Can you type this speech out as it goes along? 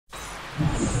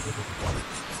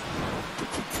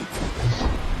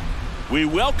We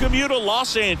welcome you to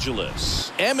Los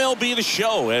Angeles. MLB The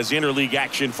Show has interleague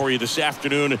action for you this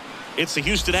afternoon. It's the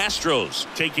Houston Astros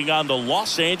taking on the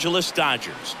Los Angeles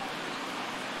Dodgers.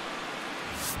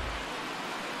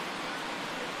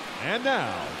 And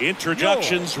now,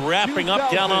 introductions wrapping up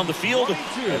down on the field.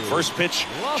 And first pitch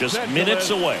just minutes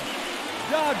away.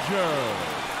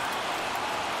 Dodgers.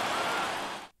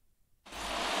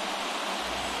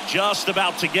 Just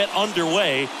about to get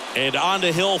underway, and on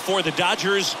the hill for the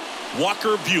Dodgers,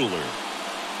 Walker Buehler.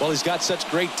 Well, he's got such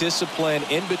great discipline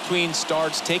in between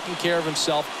starts, taking care of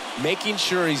himself, making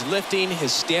sure he's lifting,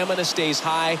 his stamina stays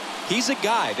high. He's a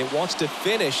guy that wants to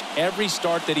finish every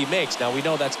start that he makes. Now, we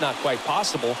know that's not quite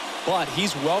possible, but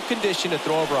he's well conditioned to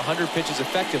throw over 100 pitches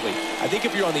effectively. I think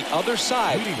if you're on the other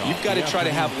side, you've got to try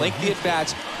to have lengthy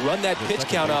at-bats, run that pitch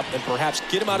count up, and perhaps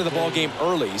get him out of the ballgame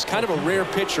early. He's kind of a rare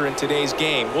pitcher in today's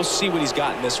game. We'll see what he's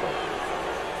got in this one.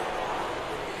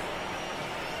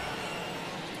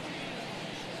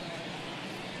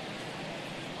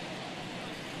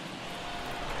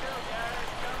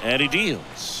 And he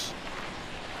deals.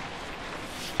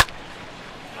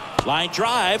 Line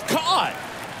drive, caught.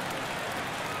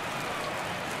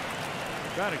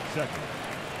 Batting second,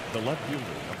 the left fielder,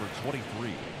 number 23,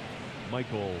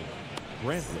 Michael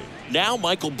Brantley. Now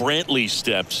Michael Brantley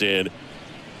steps in.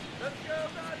 Let's go,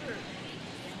 Dodgers.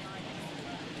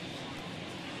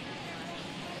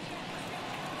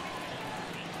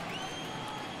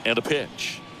 And a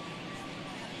pitch.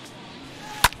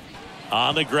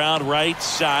 On the ground, right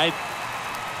side.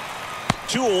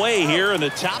 2 away here in the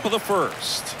top of the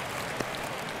first.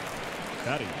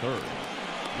 Batting third,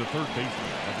 the third baseman,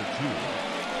 number 2,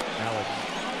 Alex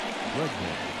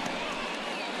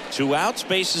Bregman. 2 outs,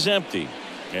 base is empty.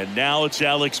 And now it's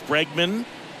Alex Bregman.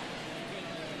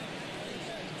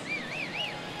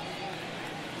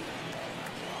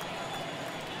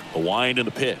 A wind and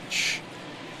a pitch.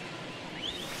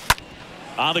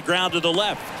 On the ground to the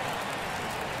left.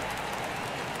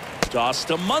 Toss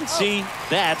to Muncy.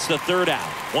 That's the third out.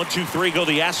 1, 2, 3 go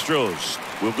the Astros.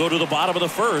 We'll go to the bottom of the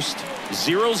first.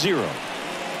 0-0.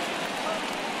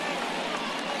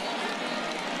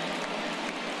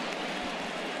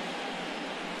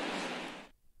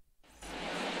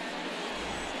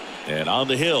 And on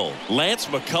the hill, Lance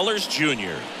McCullers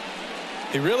Jr.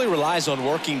 He really relies on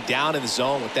working down in the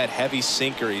zone with that heavy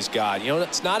sinker he's got. You know,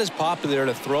 it's not as popular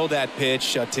to throw that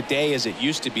pitch today as it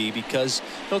used to be because,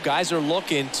 you know, guys are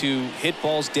looking to hit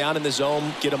balls down in the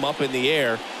zone, get them up in the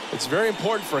air. It's very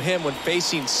important for him when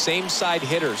facing same side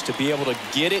hitters to be able to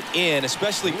get it in,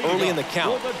 especially early in the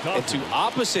count, and to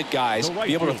opposite guys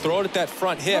be able to throw it at that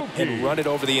front hip and run it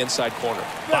over the inside corner.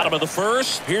 Bottom of the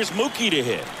first, here's Mookie to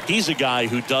hit. He's a guy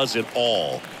who does it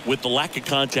all. With the lack of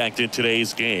contact in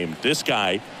today's game, this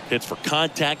guy hits for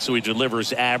contact, so he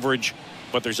delivers average,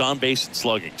 but there's on base and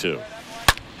slugging too.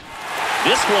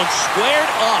 This one squared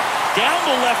up down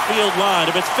the left field line.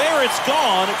 If it's fair, it's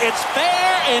gone. It's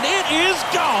fair, and it is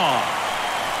gone.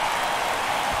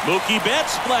 Mookie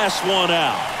Betts blasts one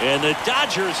out, and the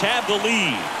Dodgers have the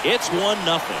lead. It's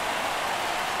 1-0.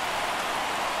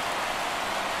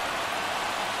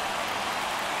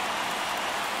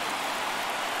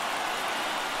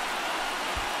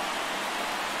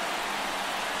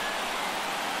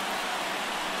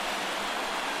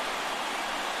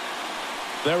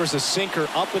 There was a sinker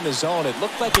up in the zone. It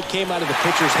looked like it came out of the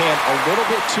pitcher's hand a little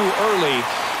bit too early.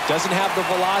 Doesn't have the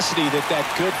velocity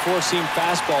that good four-seam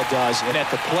fastball does. And at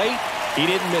the plate, he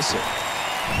didn't miss it.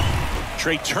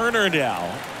 Trey Turner now.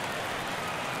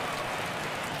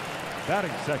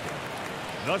 Batting second,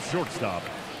 the shortstop.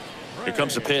 Here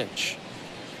comes the pitch.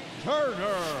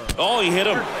 Turner. Oh, he hit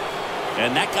him.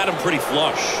 And that got him pretty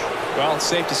flush. Well, it's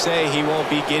safe to say he won't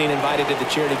be getting invited to the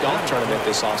charity golf tournament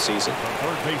this offseason.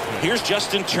 Here's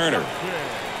Justin Turner.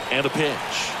 And a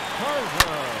pitch.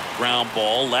 Ground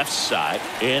ball left side.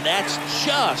 And that's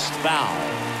just foul.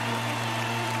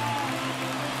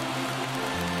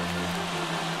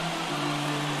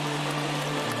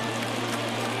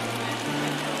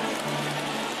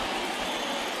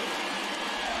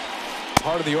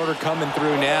 Part of the order coming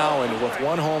through now, and with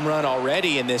 1 home run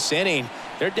already in this inning,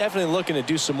 they're definitely looking to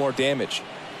do some more damage.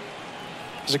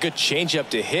 There's a good changeup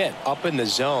to hit up in the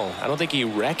zone. I don't think he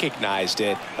recognized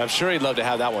it. I'm sure he'd love to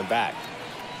have that one back.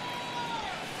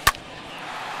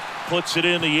 Puts it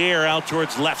in the air out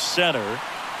towards left center.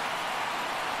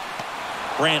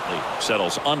 Brantley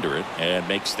settles under it and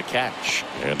makes the catch.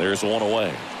 And there's one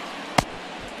away.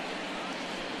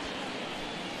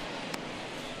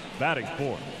 Batting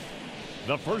fourth,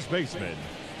 the first baseman,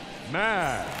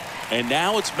 Matt And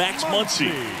now it's Max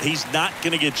Muncy. He's not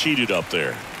going to get cheated up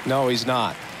there. No, he's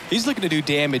not. He's looking to do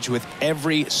damage with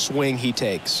every swing he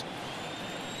takes.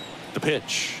 The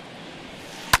pitch.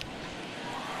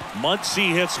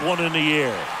 Muncy hits one in the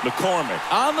air. McCormick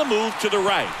on the move to the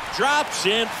right. Drops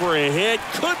in for a hit.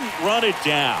 Couldn't run it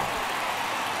down.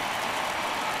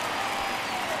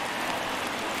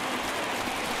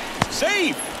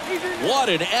 Save. What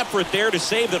an effort there to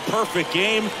save the perfect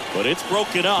game, but it's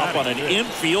broken up on an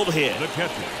infield hit.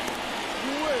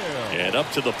 And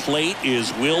up to the plate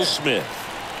is Will Smith.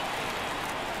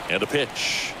 And a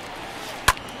pitch.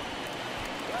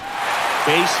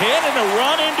 Base hit and a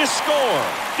run in to score.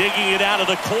 Digging it out of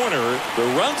the corner. The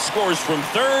run scores from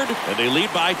third, and they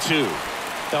lead by 2.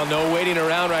 Now, no waiting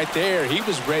around right there. He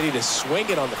was ready to swing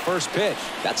it on the first pitch.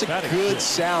 That's a good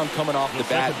sound coming off the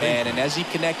bat, man. And as he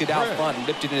connected out front and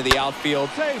lifted into the outfield,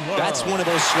 that's one of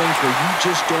those swings where you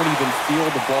just don't even feel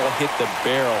the ball hit the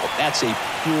barrel. That's a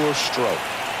pure stroke.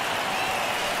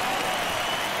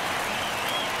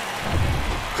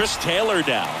 Chris Taylor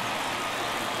down.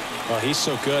 Well, he's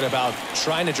so good about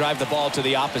trying to drive the ball to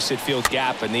the opposite field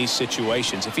gap in these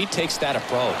situations. If he takes that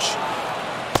approach.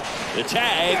 The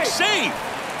tag, safe.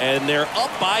 And they're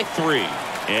up by 3.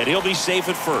 And he'll be safe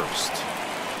at first.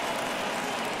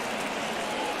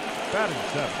 Batting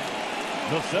 7,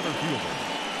 the center fielder,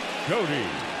 Cody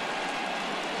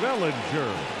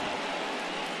Bellinger.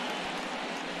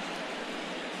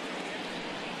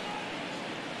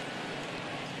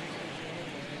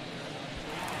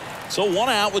 So 1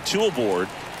 out with 2 aboard.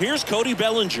 Here's Cody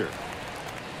Bellinger.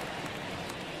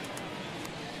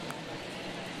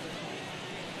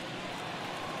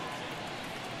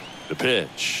 The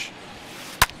pitch.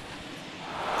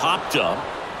 Popped up.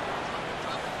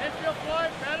 Infield fly,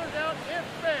 batter down, in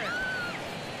fair.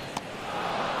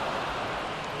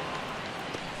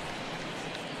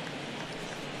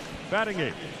 Batting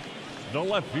 8, the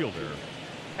left fielder,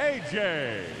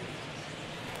 A.J.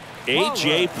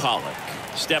 Pollock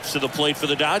steps to the plate for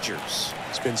the Dodgers.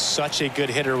 He's been such a good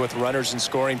hitter with runners in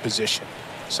scoring position.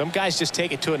 Some guys just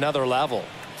take it to another level.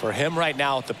 For him right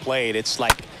now at the plate, it's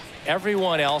like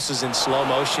everyone else is in slow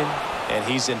motion and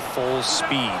he's in full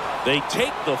speed. They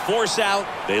take the force out.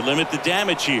 They limit the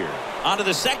damage here. On to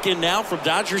the second now from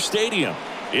Dodger Stadium.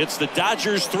 It's the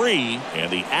Dodgers 3 and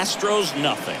the Astros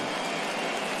nothing.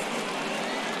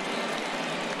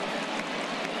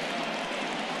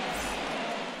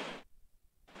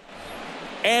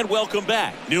 And welcome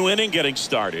back. New inning getting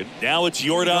started. Now it's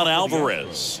Yordan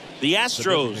Alvarez. The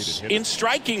Astros in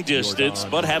striking distance,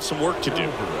 but have some work to do.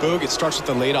 Boog, it starts with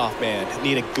the leadoff man.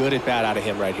 Need a good at bat out of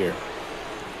him right here.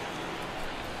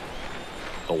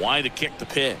 The wide to kick the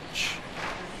pitch.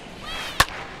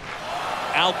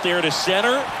 Out there to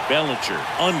center. Bellinger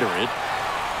under it.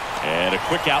 And a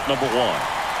quick out, number 1.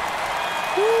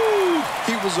 Woo!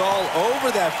 He was all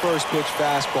over that first pitch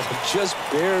fastball. Just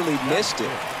barely missed it.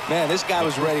 Man, this guy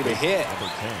was ready to hit.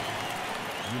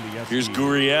 Here's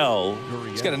Gurriel.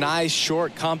 He's got a nice,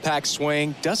 short, compact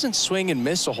swing. Doesn't swing and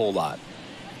miss a whole lot.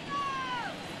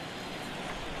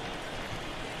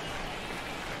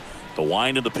 The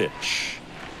wind of the pitch.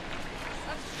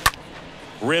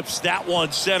 Rips that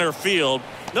one center field.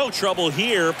 No trouble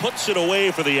here. Puts it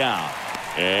away for the out.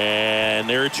 And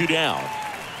there are 2 down.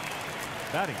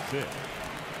 Batting 6,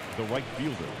 the right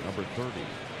fielder, number 30,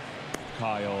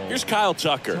 Kyle. Here's Kyle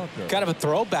Tucker. Kind of a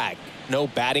throwback. No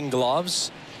batting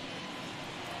gloves.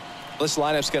 This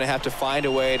lineup's going to have to find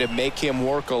a way to make him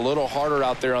work a little harder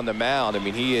out there on the mound. I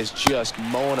mean, he is just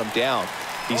mowing them down.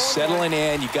 He's settling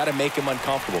in. You got to make him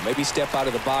uncomfortable. Maybe step out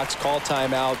of the box, call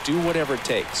timeout, do whatever it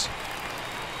takes.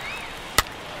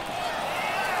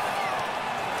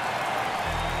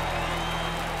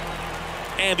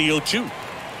 And the 0-2.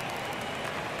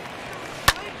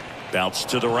 Bounce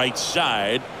to the right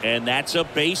side, and that's a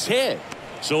base hit.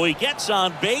 So he gets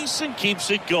on base and keeps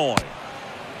it going.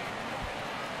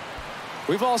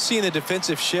 We've all seen the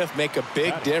defensive shift make a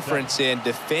big difference in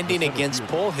defending against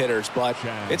pull hitters, but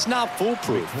it's not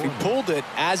foolproof. He pulled it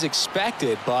as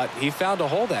expected, but he found a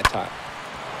hole that time.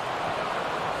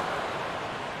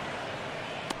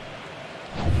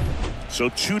 So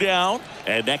 2 down,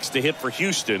 and next to hit for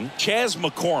Houston, Chas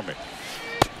McCormick.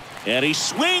 And he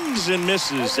swings and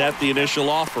misses at the initial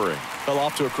offering. Fell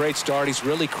off to a great start. He's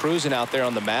really cruising out there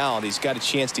on the mound. He's got a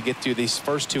chance to get through these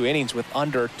first 2 innings with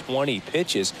under 20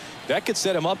 pitches. That could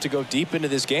set him up to go deep into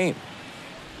this game.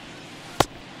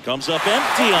 Comes up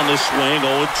empty on the swing.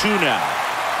 0-2 now.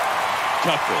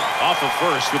 Tucker off of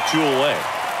first with 2 away.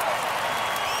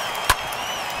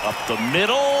 Up the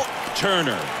middle.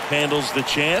 Turner handles the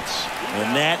chance,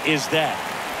 and that is that.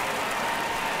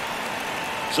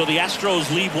 So the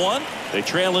Astros lead one. They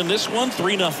trail in this one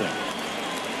 3-0.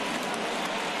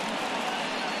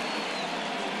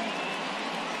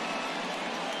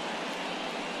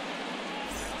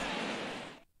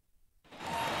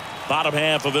 Bottom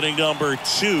half of inning number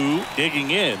 2,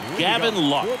 digging in, Gavin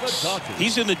Lux.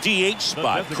 He's in the DH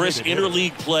spot. Chris,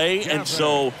 interleague play, and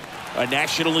so a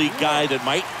National League guy that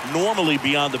might normally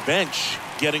be on the bench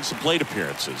getting some plate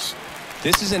appearances.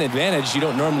 This is an advantage you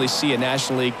don't normally see a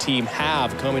National League team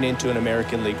have coming into an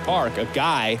American League park. A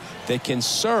guy that can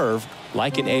serve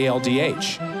like an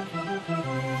ALDH.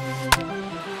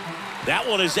 That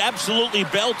one is absolutely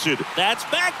belted. That's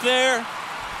back there.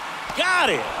 Got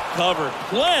it. Covered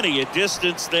plenty of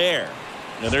distance there.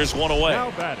 And there's one away.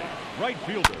 Now batting, right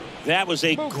fielder. That was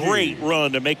a great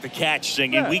run to make the catch,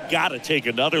 singing. We got to take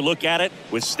another look at it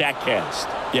with StatCast.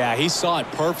 Yeah, he saw it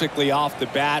perfectly off the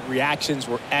bat. Reactions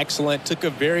were excellent. Took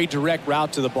a very direct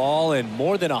route to the ball, and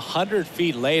more than 100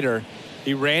 feet later,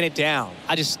 he ran it down.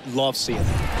 I just love seeing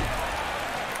that.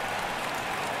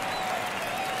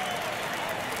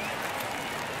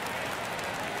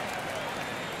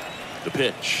 The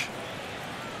pitch.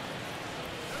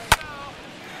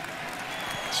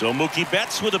 So Mookie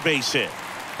Betts with a base hit.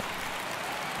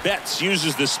 Betts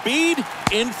uses the speed,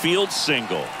 infield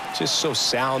single. Just so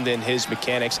sound in his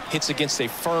mechanics. Hits against a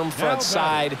firm front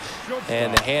side,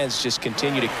 and the hands just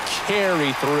continue to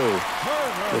carry through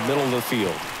the middle of the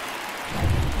field.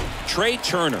 Trey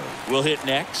Turner will hit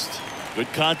next.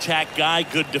 Good contact guy,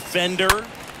 good defender.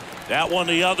 That one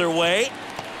the other way.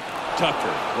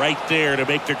 Tucker right there to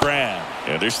make the grab.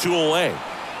 And there's 2 away.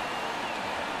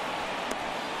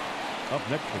 Up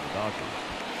next for the Dodgers,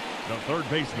 the third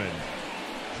baseman,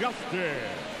 Justin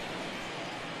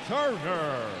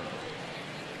Turner.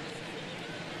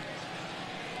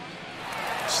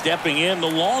 Stepping in, the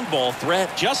long ball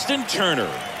threat, Justin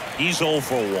Turner. He's 0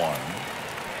 for 1.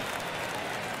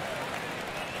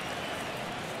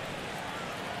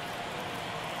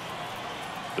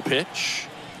 The pitch.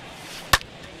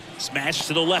 Smash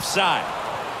to the left side.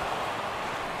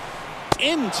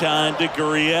 In time to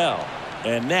Gurriel.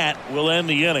 And that will end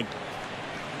the inning.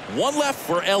 1 left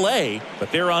for LA,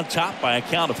 but they're on top by a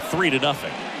count of 3-0.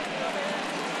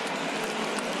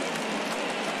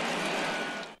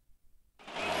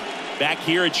 Back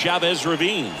here at Chavez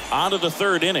Ravine, on to the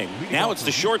 3rd inning. Now it's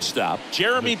the shortstop,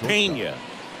 Jeremy Pena.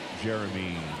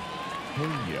 Jeremy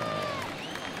Pena.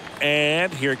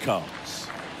 And here it comes.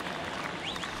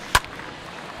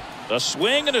 A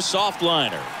swing and a soft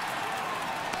liner.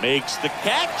 Makes the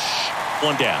catch.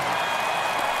 1 down.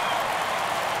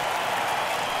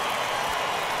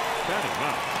 Batting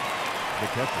up, the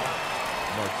catcher,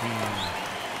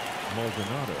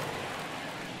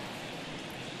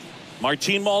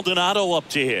 Martin Maldonado up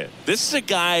to hit. This is a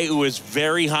guy who is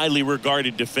very highly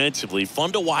regarded defensively.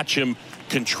 Fun to watch him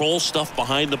control stuff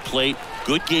behind the plate.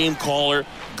 Good game caller,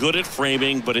 good at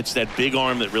framing, but it's that big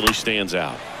arm that really stands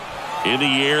out. In the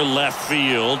air, left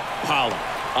field, Pollard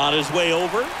on his way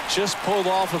over. Just pulled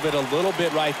off of it a little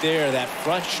bit right there. That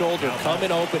front shoulder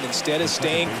coming open instead of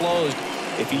staying closed.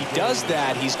 If he does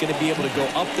that, he's going to be able to go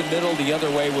up the middle the other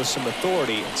way with some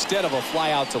authority instead of a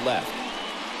fly out to left.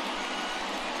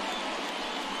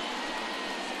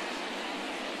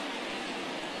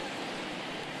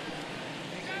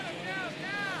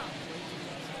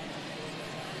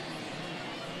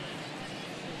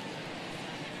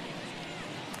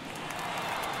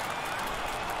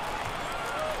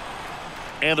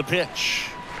 And the pitch.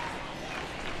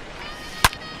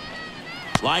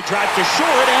 Line drive to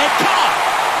short and caught.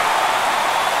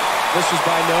 This was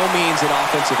by no means an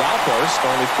offensive outburst.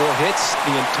 Only 4 hits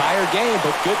the entire game,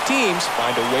 but good teams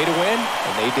find a way to win,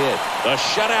 and they did. The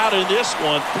shutout in this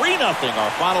one, 3-0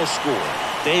 our final score.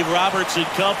 Dave Roberts and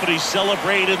company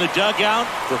celebrate in the dugout.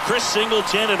 For Chris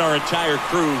Singleton and our entire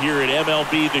crew here at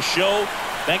MLB The Show,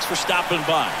 thanks for stopping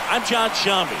by. I'm John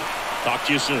Shambi. Talk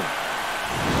to you soon.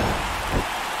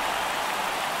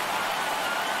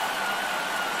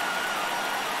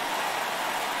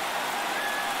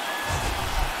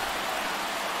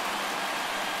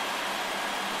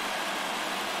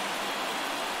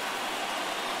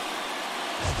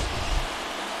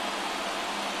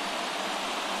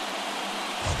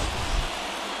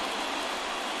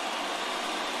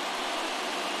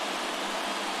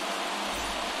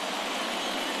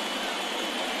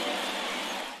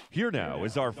 Here now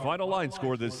is our final line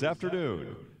score this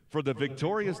afternoon. For the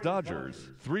victorious Dodgers,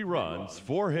 3 runs,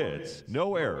 4 hits,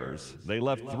 no errors. They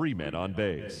left 3 men on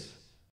base.